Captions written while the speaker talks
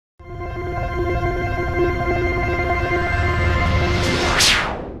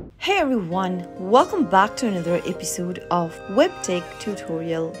Hey everyone, welcome back to another episode of Webtech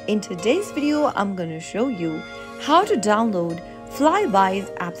Tutorial. In today's video, I'm gonna show you how to download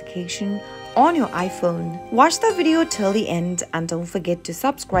Flybuys application on your iPhone. Watch the video till the end and don't forget to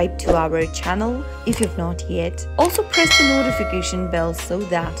subscribe to our channel if you've not yet. Also press the notification bell so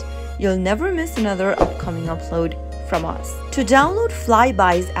that you'll never miss another upcoming upload from us. To download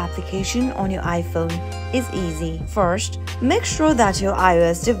Flybuys application on your iPhone is easy. First, make sure that your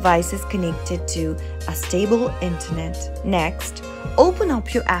iOS device is connected to a stable internet. Next, open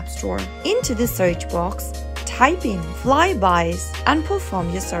up your App Store. Into the search box, type in Flybuys and perform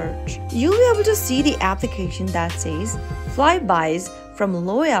your search. You'll be able to see the application that says Flybuys from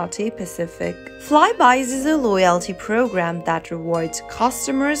Loyalty Pacific. Flybuys is a loyalty program that rewards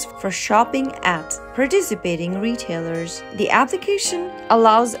customers for shopping at participating retailers. The application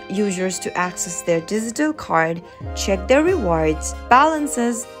allows users to access their digital card, check their rewards,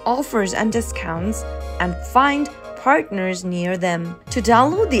 balances, offers and discounts, and find partners near them. To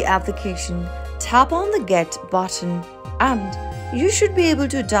download the application, tap on the Get button and you should be able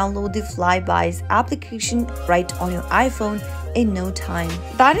to download the Flybuys application right on your iPhone in no time.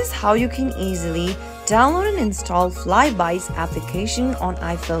 That is how you can easily download and install Flybuys application on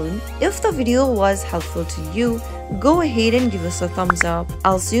iPhone. If the video was helpful to you, go ahead and give us a thumbs up.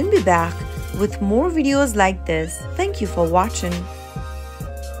 I'll soon be back with more videos like this. Thank you for watching.